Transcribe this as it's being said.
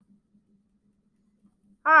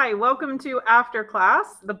Hi, welcome to After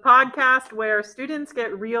Class, the podcast where students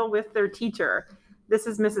get real with their teacher. This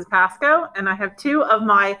is Mrs. Pasco, and I have two of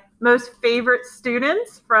my most favorite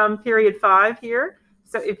students from period 5 here.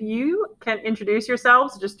 So if you can introduce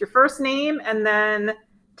yourselves, just your first name, and then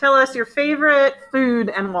tell us your favorite food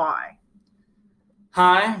and why.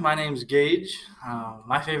 Hi, my name's Gage.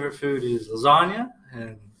 My favorite food is lasagna,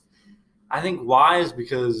 and I think why is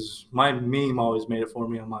because my meme always made it for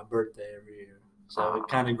me on my birthday every year. So it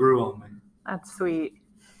kind of grew on me. That's sweet.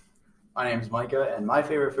 My name's Micah, and my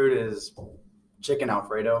favorite food is chicken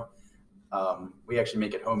Alfredo. We actually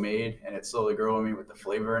make it homemade, and it slowly grew on me with the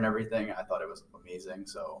flavor and everything. I thought it was amazing.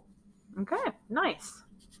 Okay, nice.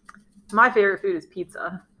 My favorite food is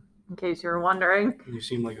pizza, in case you were wondering. You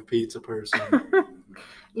seem like a pizza person.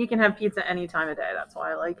 You can have pizza any time of day. That's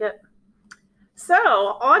why I like it. So,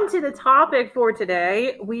 on to the topic for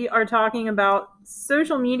today. We are talking about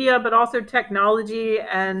social media, but also technology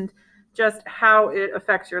and just how it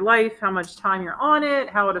affects your life, how much time you're on it,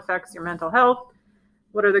 how it affects your mental health,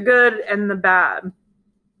 what are the good and the bad.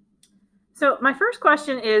 So, my first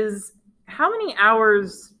question is, how many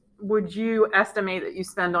hours would you estimate that you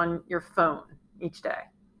spend on your phone each day?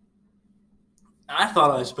 I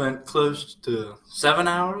thought I spent close to 7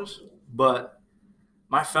 hours, but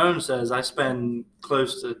my phone says I spend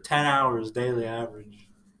close to 10 hours daily average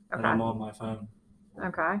when I'm on my phone.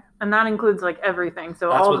 Okay. And that includes like everything. So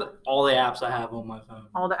that's with all the apps I have on my phone.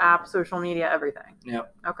 All the apps, social media, everything.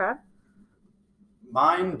 Yep. Okay.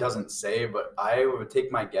 Mine doesn't say, but I would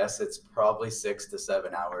take my guess it's probably 6 to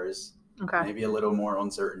 7 hours. Okay. Maybe a little more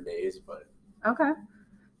on certain days, but. Okay.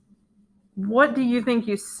 What do you think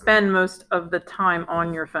you spend most of the time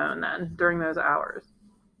on your phone then during those hours?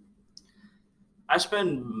 I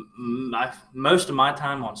spend most of my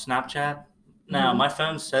time on Snapchat. Now, my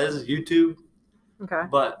phone says YouTube,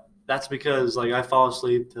 but that's because like I fall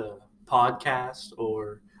asleep to podcasts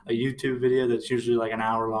or a YouTube video that's usually like an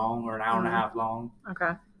hour long or an hour and a half long.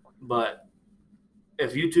 Okay. But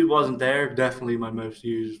if YouTube wasn't there, definitely my most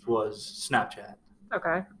used was Snapchat.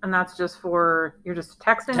 Okay. And that's just for, you're just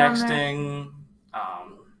texting Texting.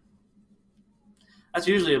 That's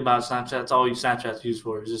usually about Snapchat. That's all Snapchat's used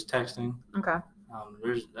for is just texting. Okay.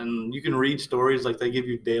 And you can read stories, like they give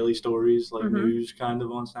you daily stories, like news kind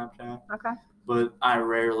of on Snapchat. Okay. But I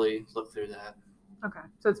rarely look through that. Okay.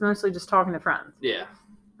 So it's mostly just talking to friends. Yeah.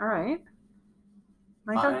 All right.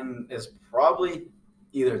 Mine is probably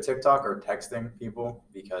either TikTok or texting people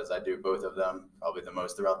because I do both of them probably the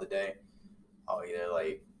most throughout the day. I'll either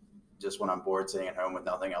like just when I'm bored sitting at home with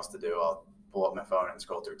nothing else to do, I'll pull up my phone and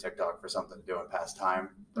scroll through TikTok for something to do in past time.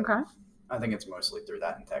 Okay. I think it's mostly through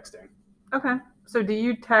that and texting. Okay. So do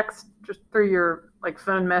you text just through your like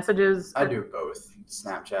phone messages? I do both,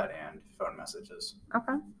 Snapchat and phone messages.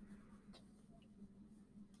 Okay.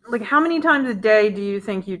 Like how many times a day do you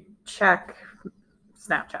think you check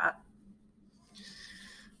Snapchat?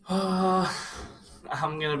 I'm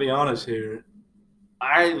going to be honest here.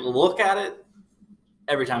 I look at it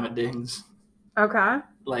every time it dings. Okay.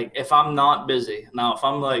 Like if I'm not busy. Now, if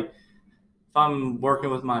I'm working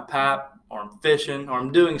with my pap or I'm fishing or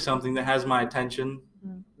I'm doing something that has my attention,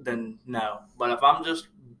 then no. But if I'm just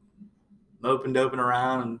moping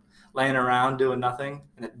around and laying around doing nothing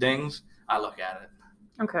and it dings, I look at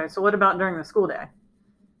it. Okay. So what about during the school day?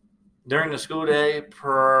 During the school day,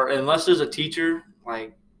 unless there's a teacher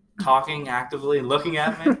like talking actively and looking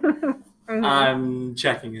at me, I'm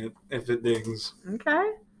checking it if it dings.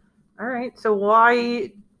 Okay. All right. So why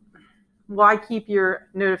keep your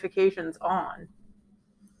notifications on?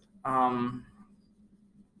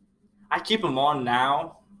 I keep them on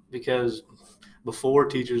now because before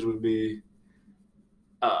teachers would be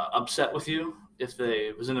upset with you if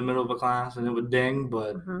they was in the middle of a class and it would ding,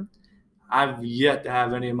 but I've yet to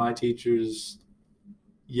have any of my teachers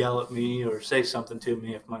yell at me or say something to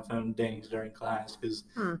me if my phone dings during class because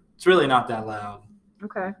it's really not that loud.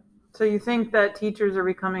 Okay. So you think that teachers are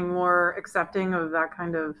becoming more accepting of that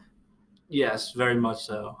kind of... Yes, very much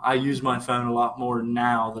so. I use my phone a lot more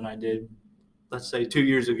now than I did, let's say, 2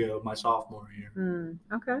 years ago, my sophomore year.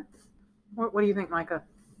 Okay. What do you think, Micah?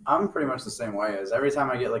 I'm pretty much the same way. As every time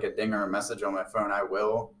I get like a ding or a message on my phone, I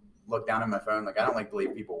will look down at my phone. Like I don't like to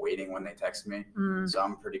leave people waiting when they text me, so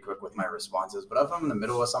I'm pretty quick with my responses. But if I'm in the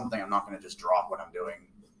middle of something, I'm not going to just drop what I'm doing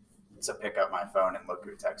to pick up my phone and look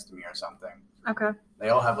who texted me or something. Okay. They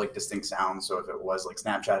all have like distinct sounds. So if it was like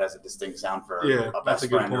Snapchat has a distinct sound for a best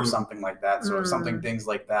friend or something like that. So if something dings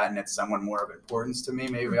like that and it's someone more of importance to me,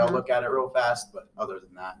 maybe I'll look at it real fast. But other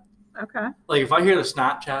than that. Okay. Like if I hear the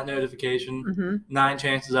Snapchat notification, 9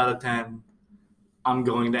 chances out of 10, I'm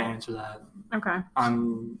going to answer that. Okay.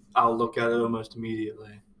 I'll look at it almost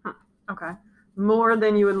immediately. Okay. More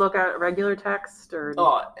than you would look at regular text, or?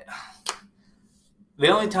 Oh, the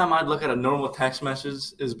only time I'd look at a normal text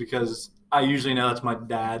message is because I usually know that's my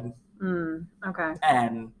dad. Okay.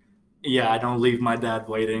 And yeah, I don't leave my dad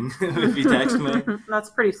waiting if he texts me. That's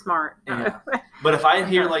pretty smart. Yeah. But if I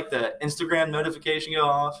hear like the Instagram notification go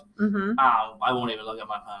off, I won't even look at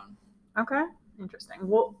my phone. Okay. Interesting.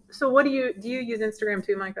 Well, so what do you use Instagram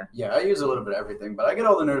too, Micah? Yeah, I use a little bit of everything, but I get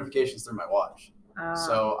all the notifications through my watch.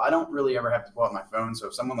 So I don't really ever have to pull out my phone. So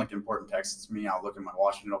if someone like important texts me, I'll look at my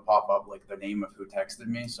watch and it'll pop up like the name of who texted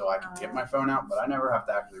me, so I can get my phone out. But I never have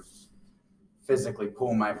to actually physically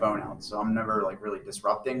pull my phone out. So I'm never like really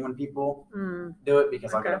disrupting when people do it,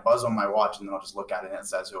 because I'll get a buzz on my watch and then I'll just look at it and it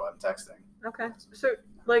says who I'm texting. Okay. So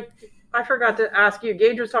like, I forgot to ask you,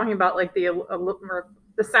 Gage was talking about like the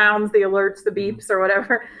sounds, the alerts, the beeps or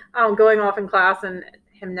whatever, going off in class and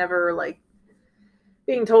him never like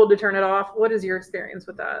being told to turn it off. What is your experience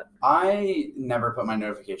with that? I never put my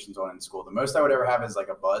notifications on in school. The most I would ever have is like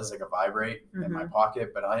a buzz, like a vibrate in my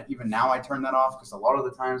pocket. But even now I turn that off, because a lot of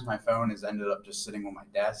the times my phone has ended up just sitting on my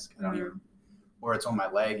desk. I don't even, or it's on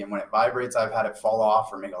my leg. And when it vibrates, I've had it fall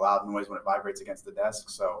off or make a loud noise when it vibrates against the desk.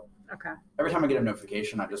 So every time I get a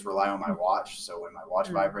notification, I just rely on my watch. So when my watch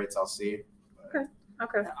vibrates, I'll see it.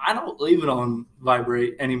 Okay. I don't leave it on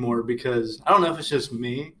vibrate anymore, because I don't know if it's just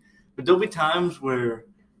me, but there'll be times where,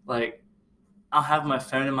 like, I'll have my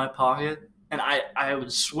phone in my pocket, and I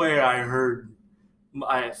would swear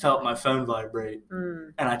I felt my phone vibrate,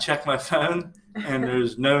 and I check my phone, and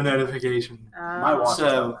there's no notification. My watch.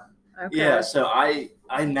 So, yeah, so I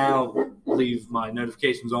now leave my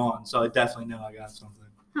notifications on, so I definitely know I got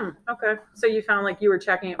something. Okay. So you found like you were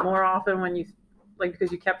checking it more often when you, like,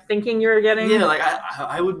 because you kept thinking you were getting. Yeah, like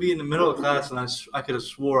I would be in the middle of class and I could have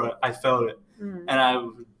swore I felt it, and I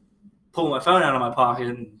would pull my phone out of my pocket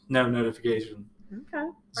and no notification. Okay.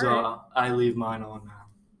 So I leave mine on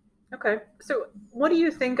now. Okay. So what do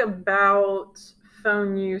you think about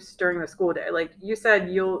phone use during the school day? Like you said,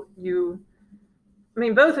 I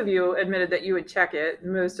mean, both of you admitted that you would check it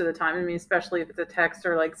most of the time. I mean, especially if it's a text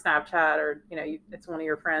or like Snapchat or, it's one of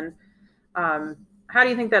your friends. How do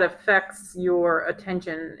you think that affects your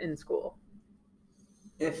attention in school?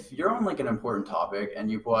 If you're on like an important topic and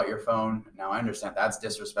you pull out your phone, now I understand that's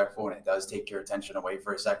disrespectful and it does take your attention away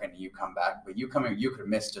for a second and you come back, but you could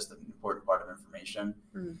miss just an important part of information.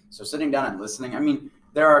 So sitting down and listening, I mean,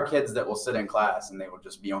 there are kids that will sit in class and they will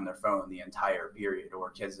just be on their phone the entire period,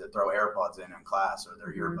 or kids that throw AirPods in class or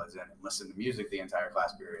their earbuds in and listen to music the entire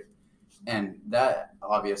class period. And that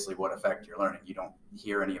obviously would affect your learning. You don't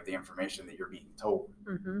hear any of the information that you're being told.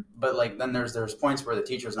 But like then there's points where the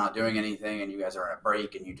teacher's not doing anything and you guys are on a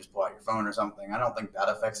break and you just pull out your phone or something. I don't think that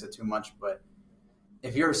affects it too much. But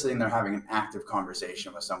if you're sitting there having an active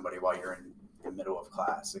conversation with somebody while you're in the middle of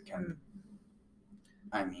class, it can,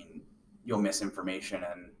 I mean, you'll miss information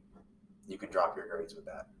and you can drop your grades with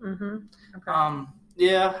that. Okay.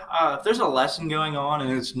 If there's a lesson going on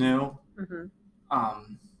and it's new,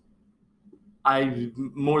 I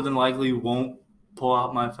more than likely won't pull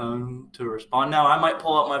out my phone to respond. Now, I might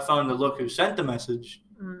pull out my phone to look who sent the message.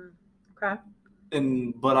 Okay.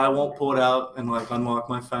 But I won't pull it out and like unlock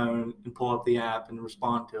my phone and pull up the app and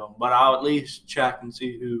respond to them. But I'll at least check and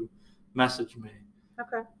see who messaged me.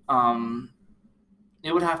 Okay.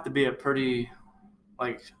 It would have to be a pretty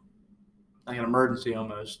like an emergency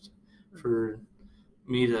almost for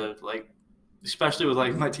me to like, especially with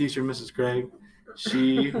like my teacher, Mrs. Craig.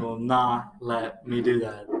 She will not let me do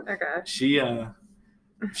that. Okay.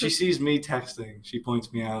 She sees me texting, she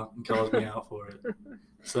points me out and calls me out for it.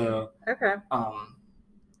 So okay.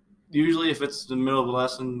 Usually if it's the middle of a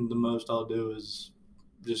lesson, the most I'll do is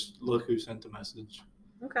just look who sent the message.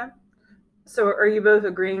 Okay. So are you both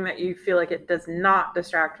agreeing that you feel like it does not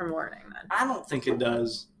distract from learning then? I don't think it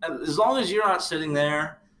does. As long as you're not sitting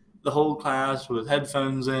there the whole class with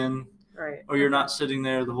headphones in, right, or you're not sitting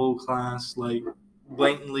there the whole class like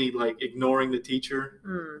blatantly like ignoring the teacher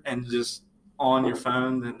and just on your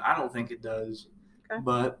phone, then I don't think it does. Okay.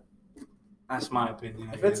 But that's my opinion.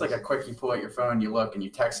 If it's like a quick, you pull out your phone, you look, and you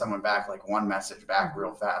text someone back like one message back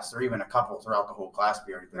real fast, or even a couple throughout the whole class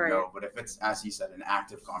period, then no. But if it's, as he said, an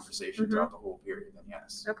active conversation throughout the whole period, then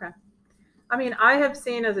yes. Okay. I mean, I have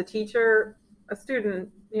seen as a teacher, a student,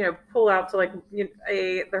 pull out to like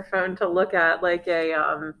their phone to look at like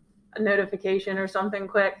a notification or something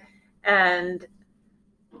quick, and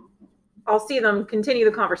I'll see them continue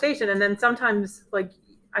the conversation. And then sometimes, like,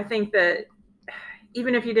 I think that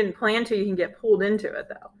even if you didn't plan to, you can get pulled into it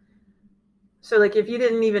though. So like if you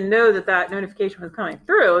didn't even know that notification was coming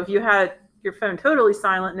through, if you had your phone totally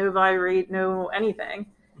silent, no vibrate, no anything,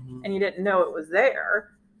 and you didn't know it was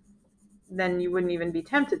there, then you wouldn't even be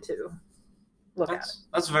tempted to look at it.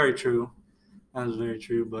 That's very true. That is very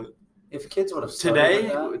true. But if kids would have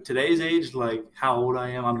today's age, like how old I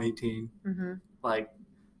am, I'm 18. Mm-hmm. Like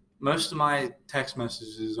most of my text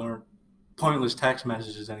messages aren't pointless text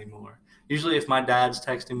messages anymore. Usually, if my dad's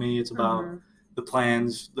texting me, it's about the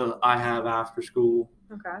plans that I have after school.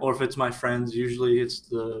 Okay. Or if it's my friends, usually it's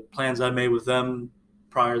the plans I made with them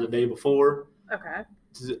prior the day before. Okay.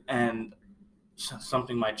 And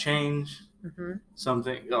something might change. Mm-hmm.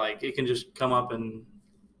 Something like it can just come up and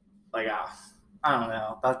like I don't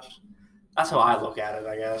know. That's how I look at it,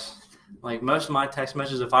 I guess. Like most of my text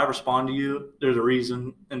messages, if I respond to you, there's a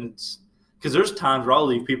reason, and it's because there's times where I'll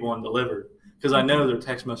leave people undelivered because I know their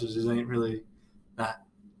text messages ain't really that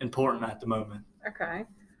important at the moment. Okay.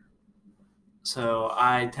 So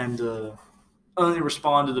I tend to only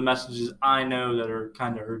respond to the messages I know that are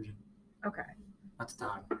kind of urgent. Okay. At the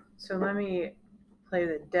time. So let me play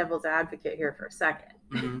the devil's advocate here for a second.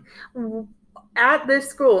 Mm-hmm. At this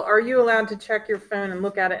school, are you allowed to check your phone and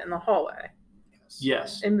look at it in the hallway?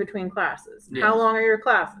 Yes. In between classes? Yes. How long are your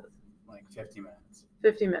classes? Like 50 minutes.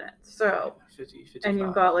 50 minutes. So, 55. And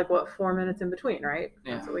you've got 4 minutes in between, right?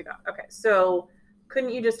 Yeah. That's what we got. Okay. So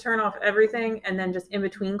couldn't you just turn off everything and then just in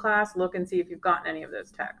between class look and see if you've gotten any of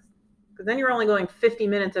those texts? Because then you're only going 50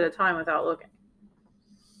 minutes at a time without looking.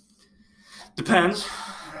 Depends.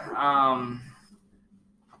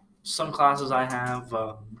 Some classes I have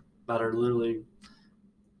that are literally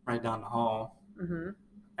right down the hall,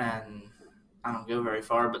 and I don't go very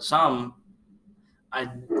far. But some I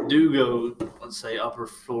do go, let's say, upper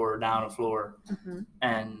floor, down a floor,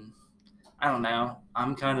 and I don't know.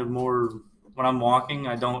 I'm kind of more when I'm walking.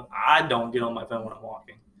 I don't get on my phone when I'm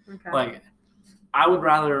walking. Okay. Like I would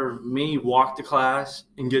rather me walk to class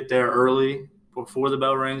and get there early before the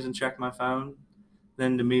bell rings and check my phone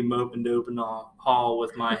than to me moping to open the hall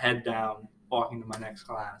with my head down walking to my next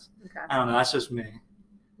class. Okay. I don't know. That's just me.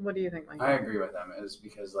 What do you think, Mike? I agree with them. Is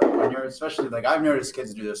because when you're especially I've noticed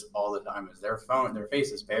kids do this all the time. Is their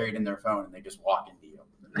face is buried in their phone and they just walk into you.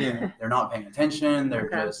 Yeah. They're not paying attention. They're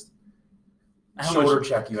just shoulder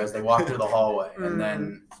check you as they walk through the hallway, and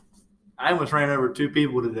then. I almost ran over 2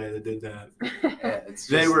 people today that did that. Yeah,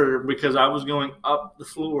 they were because I was going up the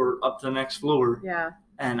floor, up to the next floor. Yeah.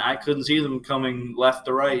 And I couldn't see them coming left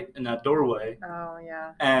to right in that doorway. Oh,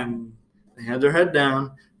 yeah. And they had their head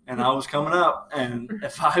down, and I was coming up. And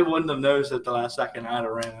if I wouldn't have noticed at the last second, I'd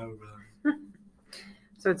have ran over them.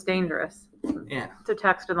 So it's dangerous. Yeah. To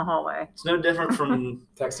text in the hallway. It's no different from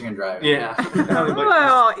texting and driving. Yeah.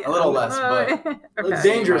 Well, a little less, but okay.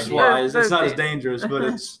 Dangerous-wise, it's not as dangerous, but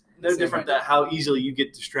it's no different than how easily you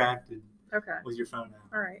get distracted with your phone now.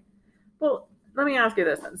 All right. Well, let me ask you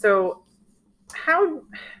this then. So how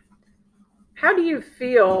do you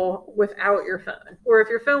feel without your phone? Or if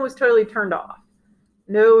your phone was totally turned off?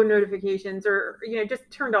 No notifications or, just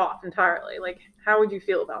turned off entirely. How would you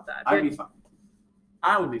feel about that? I'd be fine.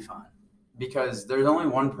 I would be fine. Because there's only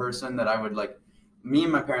one person that I would me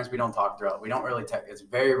and my parents, we don't talk throughout. We don't really text. It's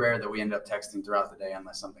very rare that we end up texting throughout the day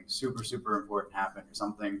unless something super, super important happened or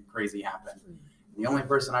something crazy happened. The only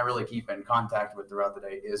person I really keep in contact with throughout the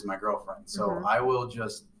day is my girlfriend. So I will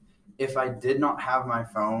just, if I did not have my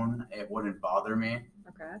phone, it wouldn't bother me.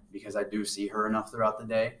 Okay. Because I do see her enough throughout the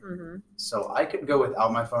day. So I could go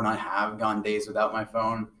without my phone. I have gone days without my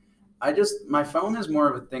phone. My phone is more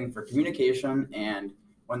of a thing for communication and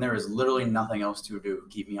when there is literally nothing else to do,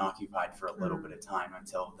 keep me occupied for a little bit of time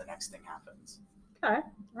until the next thing happens. Okay.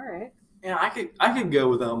 All right. Yeah, I could go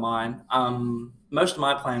without mine. Most of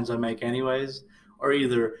my plans I make anyways are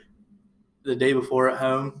either the day before at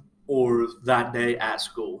home or that day at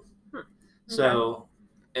school. Okay. So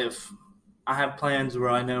if I have plans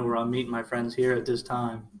where I know where I'm meeting my friends here at this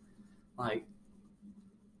time,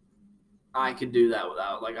 I could do that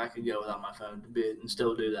without, I could go without my phone and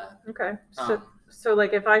still do that. Okay. So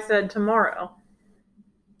if I said tomorrow,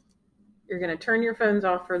 you're going to turn your phones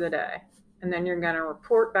off for the day, and then you're going to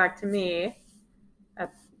report back to me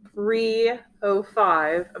at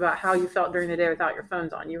 3:05 about how you felt during the day without your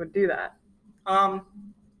phones on, you would do that?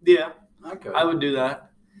 Yeah, okay. I would do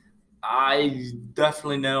that. I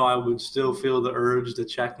definitely know I would still feel the urge to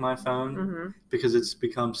check my phone because it's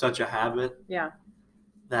become such a habit. Yeah.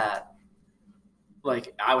 That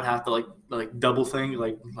I would have to double think,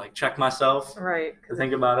 check myself. Right. To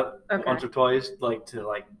think about it once or twice,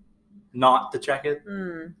 not to check it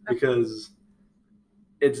because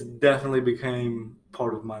it's definitely became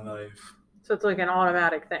part of my life. So it's an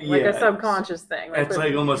automatic thing, a subconscious thing. It's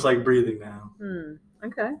almost like breathing now.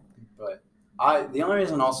 Okay. But The only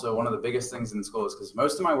reason also one of the biggest things in school is because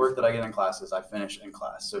most of my work that I get in classes, I finish in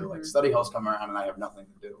class. So like study halls come around and I have nothing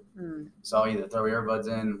to do. So I'll either throw earbuds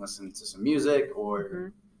in, listen to some music,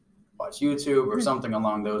 or watch YouTube or something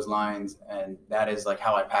along those lines. And that is like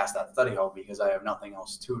how I pass that study hall because I have nothing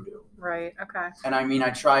else to do. Right. Okay. And I mean, I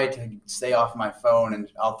try to stay off my phone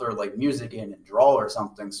and I'll throw like music in and draw or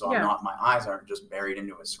something. So my eyes aren't just buried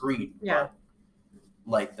into a screen. Yeah. But,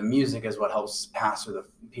 like the music is what helps pass through the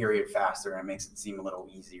period faster and makes it seem a little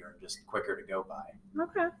easier and just quicker to go by.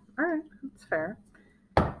 Okay. All right. That's fair.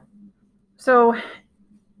 So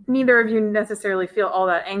neither of you necessarily feel all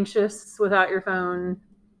that anxious without your phone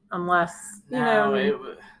unless, not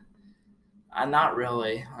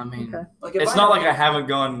really. I mean, like it's not like I haven't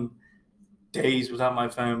gone days without my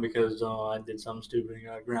phone because I did something stupid and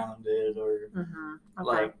got grounded or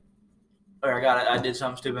or I did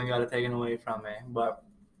something stupid and got it taken away from me. But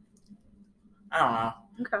I don't know.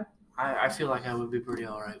 Okay. I feel like I would be pretty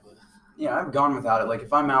all right with it. Yeah, I've gone without it. Like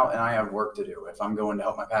if I'm out and I have work to do, if I'm going to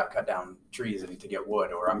help my pap cut down trees and to get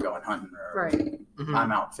wood, or I'm going hunting, or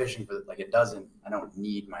I'm out fishing for like I don't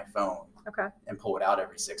need my phone. Okay. And pull it out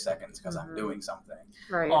every 6 seconds because I'm doing something.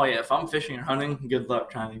 Right. Oh yeah, if I'm fishing or hunting, good luck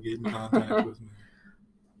trying to get in contact with me.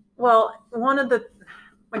 Well, one of the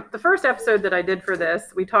first episode that I did for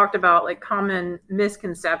this, we talked about like common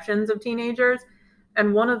misconceptions of teenagers.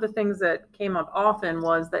 And one of the things that came up often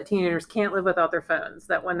was that teenagers can't live without their phones,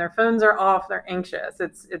 that when their phones are off, they're anxious.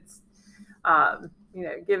 It's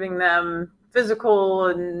giving them physical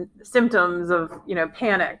and symptoms of,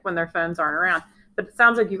 panic when their phones aren't around. But it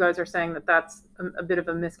sounds like you guys are saying that that's a bit of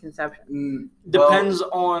a misconception. Depends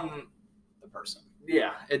on the person.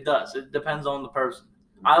 Yeah, it does. It depends on the person.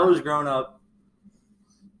 I was grown up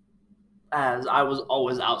as I was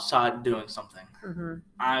always outside doing something.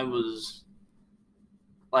 I was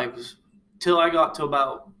till I got to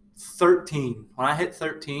about 13. When I hit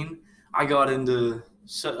 13, I got into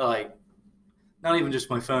not even just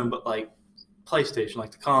my phone, but like PlayStation,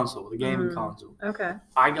 like the console, the gaming console. Okay.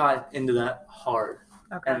 I got into that hard.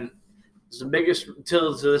 Okay. And it's the biggest,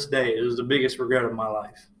 till to this day, it was the biggest regret of my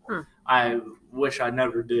life. I wish I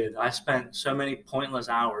never did. I spent so many pointless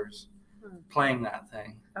hours playing that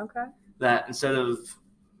thing. Okay. That instead of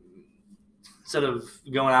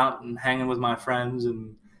going out and hanging with my friends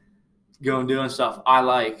and going doing stuff,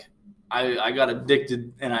 I got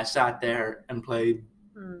addicted and I sat there and played.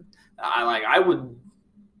 I would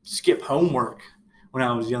skip homework when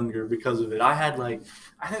I was younger because of it. I had I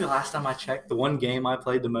think the last time I checked, the one game I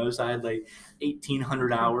played the most, I had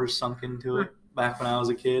 1,800 hours sunk into it back when I was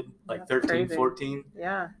a kid, 13, crazy. 14.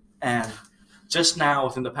 Yeah. And just now,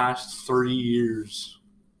 within the past 3 years,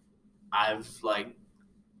 I've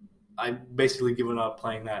basically given up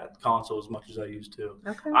playing that console as much as I used to.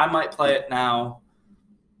 Okay. I might play it now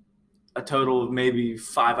a total of maybe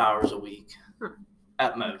 5 hours a week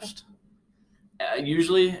at most.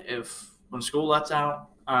 Usually, when school lets out,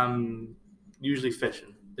 I'm usually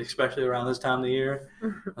fishing, especially around this time of the year.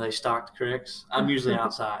 They stock the creeks. I'm usually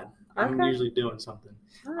outside. I'm usually doing something.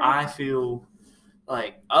 Right. I feel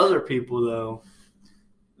like other people, though,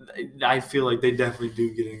 I feel like they definitely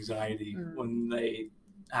do get anxiety when they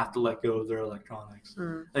have to let go of their electronics.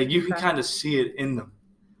 You can kind of see it in them.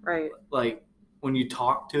 Right. When you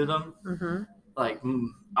talk to them,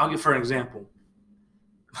 I'll give for an example.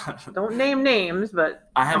 Don't name names, but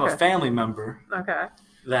I have a family member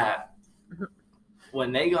that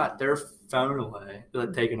when they got their phone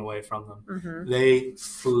taken away from them, they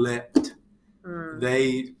flipped.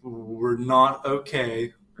 They were not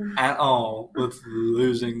okay at all with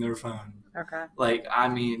losing their phone. Okay.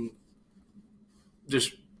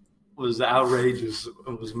 Just was outrageous.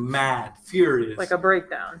 It was mad, furious. Like a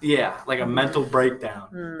breakdown. Yeah, like a mental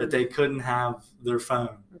breakdown that they couldn't have their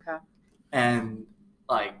phone. Okay. And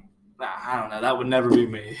I don't know, that would never be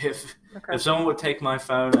me. If someone would take my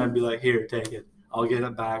phone, I'd be like, here, take it. I'll get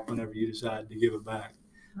it back whenever you decide to give it back.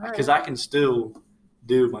 Because I can still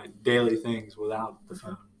do my daily things without the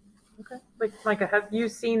phone. Okay. Micah, have you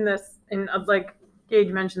seen this in,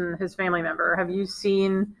 Gage mentioned his family member. Have you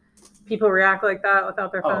seen people react like that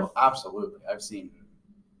without their phone? Oh, absolutely. I've seen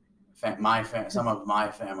some of my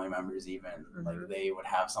family members even, they would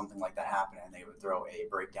have something like that happen and they would throw a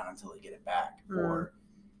breakdown until they get it back or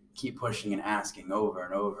keep pushing and asking over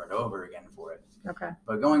and over and over again for it. Okay.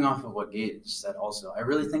 But going off of what Gage said also, I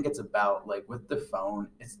really think it's about, with the phone,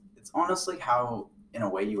 it's honestly how, in a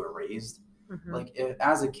way, you were raised.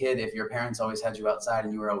 As a kid, if your parents always had you outside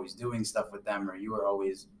and you were always doing stuff with them or you were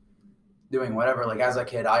always doing whatever. Like as a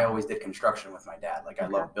kid, I always did construction with my dad. Like I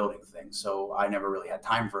loved building things. So I never really had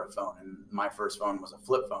time for a phone. And my first phone was a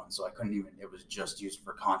flip phone. So I couldn't even, it was just used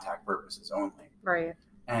for contact purposes only. Right.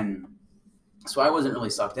 And so I wasn't really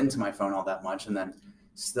sucked into my phone all that much. And then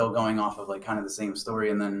still going off of like kind of the same story.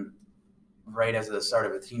 And then right as the start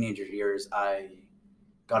of the teenager years, I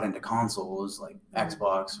got into consoles like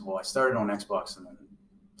Xbox. Well, I started on Xbox and then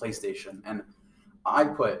PlayStation. And I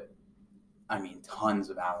put, tons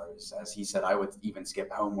of hours. As he said, I would even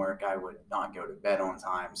skip homework. I would not go to bed on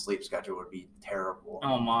time. Sleep schedule would be terrible.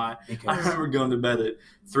 Oh my! I remember going to bed at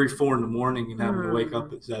 3, 4 in the morning and having to wake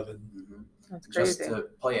up at 7. That's crazy. Just to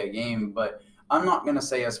play a game. But I'm not gonna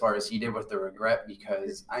say as far as he did with the regret,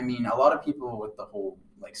 because a lot of people with the whole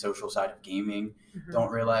like social side of gaming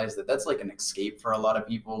don't realize that that's like an escape for a lot of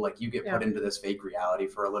people. Like you get put into this fake reality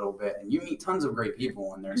for a little bit and you meet tons of great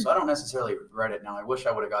people in there. So I don't necessarily regret it now. I wish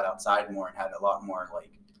I would have got outside more and had a lot more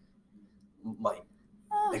like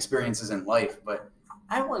experiences in life, but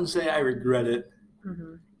I wouldn't say I regret it.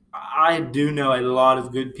 I do know a lot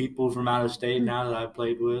of good people from out of state now that I've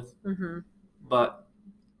played with, but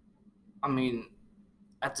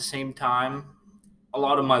at the same time, a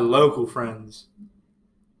lot of my local friends,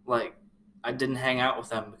 like, I didn't hang out with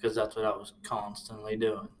them because that's what I was constantly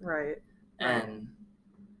doing. Right. And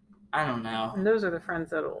I don't know. And those are the friends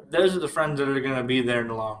that are going to be there in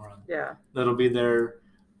the long run. Yeah. That'll be there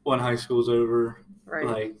when high school's over. Right.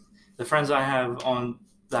 Like, the friends I have on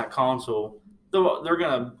that console, they're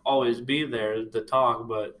going to always be there to talk,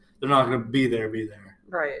 but they're not going to be there.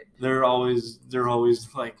 Right. They're always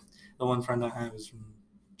like, the one friend I have is from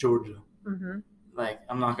Georgia. Like,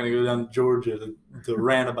 I'm not going to go down to Georgia to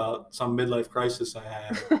rant about some midlife crisis I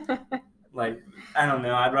have. Like, I don't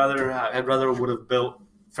know. I'd rather would have built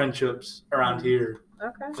friendships around here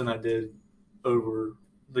than I did over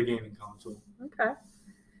the gaming console. Okay.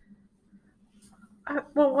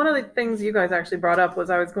 Well, one of the things you guys actually brought up was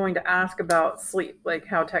I was going to ask about sleep, like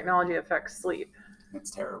how technology affects sleep.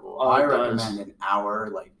 It's terrible. I recommend an hour.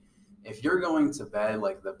 Like, if you're going to bed,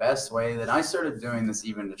 like the best way that I started doing this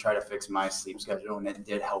even to try to fix my sleep schedule, and it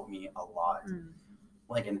did help me a lot.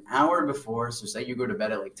 Like an hour before, so say you go to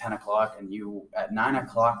bed at like 10 o'clock and you at 9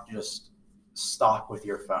 o'clock just stop with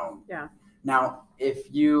your phone. Yeah. Now,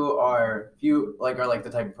 if you are the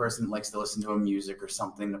type of person that likes to listen to a music or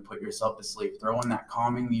something to put yourself to sleep, throw in that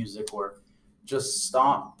calming music, or just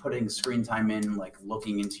stop putting screen time in, like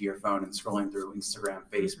looking into your phone and scrolling through Instagram,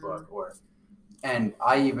 Facebook, and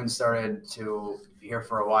I even started to, here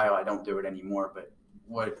for a while, I don't do it anymore, but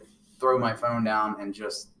would throw my phone down and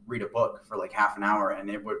just read a book for like half an hour, and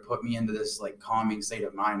it would put me into this like calming state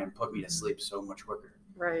of mind and put me to sleep so much quicker.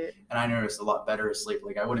 Right. And I noticed a lot better sleep.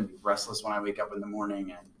 Like I wouldn't be restless when I wake up in the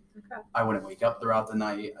morning, and I wouldn't wake up throughout the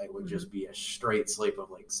night. I would just be a straight sleep of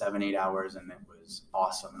like 7-8 hours, and it was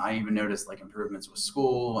awesome. And I even noticed like improvements with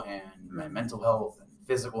school and my mental health and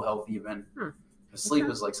physical health even. Sleep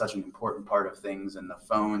is like such an important part of things, and the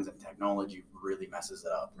phones and technology really messes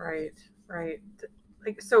it up. Right.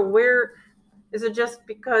 Like, so where is it? Just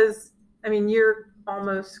because you're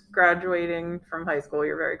almost graduating from high school,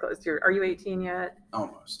 you're very close to are you 18 yet?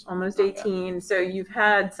 Almost 18. So you've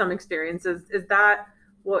had some experiences. Is that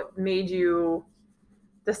what made you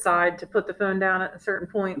decide to put the phone down at a certain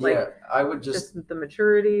point? Like, I would just the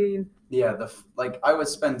maturity. Yeah, I would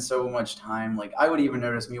spend so much time. Like I would even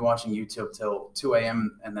notice me watching YouTube till 2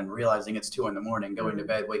 a.m. and then realizing it's 2 a.m, going to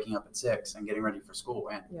bed, waking up at 6, and getting ready for school.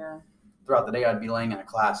 And throughout the day, I'd be laying in a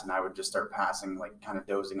class and I would just start passing, like kind of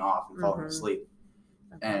dozing off and falling asleep.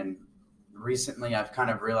 And recently, I've kind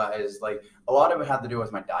of realized like a lot of it had to do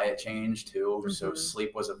with my diet change too. So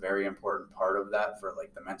sleep was a very important part of that for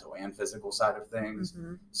like the mental and physical side of things.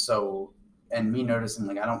 So. And me noticing,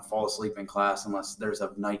 like, I don't fall asleep in class unless there's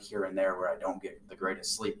a night here and there where I don't get the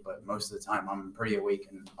greatest sleep. But most of the time, I'm pretty awake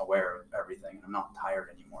and aware of everything, and I'm not tired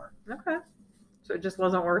anymore. Okay. So it just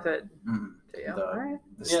wasn't worth it to you.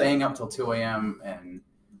 The staying up till 2 a.m. and,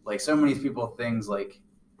 like, so many people things, like,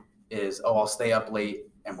 I'll stay up late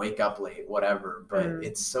and wake up late, whatever. But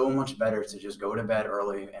it's so much better to just go to bed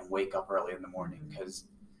early and wake up early in the morning because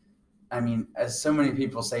as so many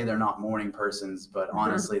people say, they're not morning persons, but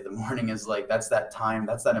honestly, the morning is like, that's that time,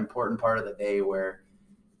 that's that important part of the day where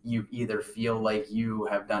you either feel like you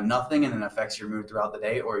have done nothing and it affects your mood throughout the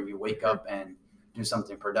day, or you wake up and do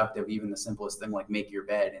something productive, even the simplest thing like make your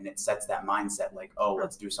bed, and it sets that mindset like, oh,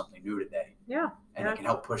 let's do something new today. Yeah. And it can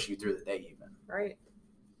help push you through the day even. Right.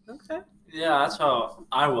 Okay. Yeah, that's how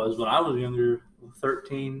I was when I was younger,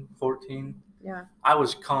 13, 14. Yeah. I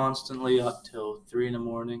was constantly up till 3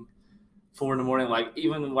 a.m, 4 a.m. Like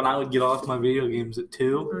even when I would get off my video games at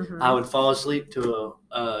 2, Mm-hmm. I would fall asleep to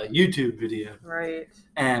a YouTube video. Right.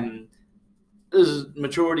 And as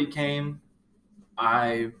maturity came,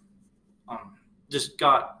 I just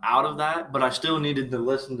got out of that, but I still needed to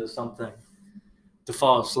listen to something to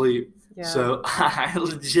fall asleep. Yeah. So I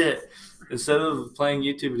legit, instead of playing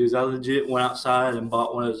YouTube videos, I legit went outside and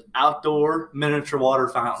bought one of those outdoor miniature water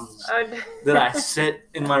fountains that I sit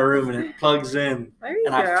in my room and it plugs in. There you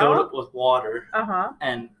and go. I filled it with water. Uh-huh.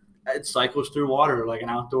 And it cycles through water like an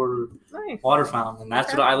outdoor Nice. water fountain. And that's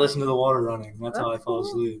Okay. what I listen to the water running. That's how I That's fall cool.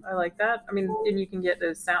 asleep. I like that. I mean, and you can get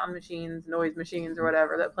those sound machines, noise machines, or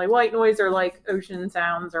whatever that play white noise or like ocean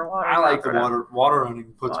sounds or water. I like sounds the or whatever. water running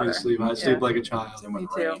puts me Water. to sleep. I sleep like a child. Same with Me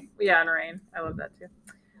too. rain. Yeah, and rain. I love that too.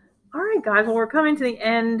 All right, guys. Well, we're coming to the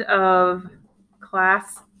end of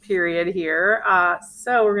class period here.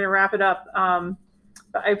 So we're going to wrap it up.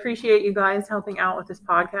 But I appreciate you guys helping out with this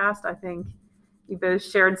podcast. I think you both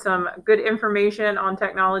shared some good information on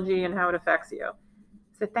technology and how it affects you.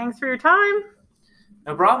 So thanks for your time.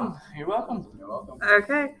 No problem. You're welcome. You're welcome.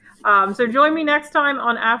 Okay. So join me next time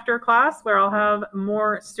on After Class, where I'll have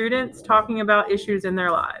more students talking about issues in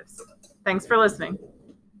their lives. Thanks for listening.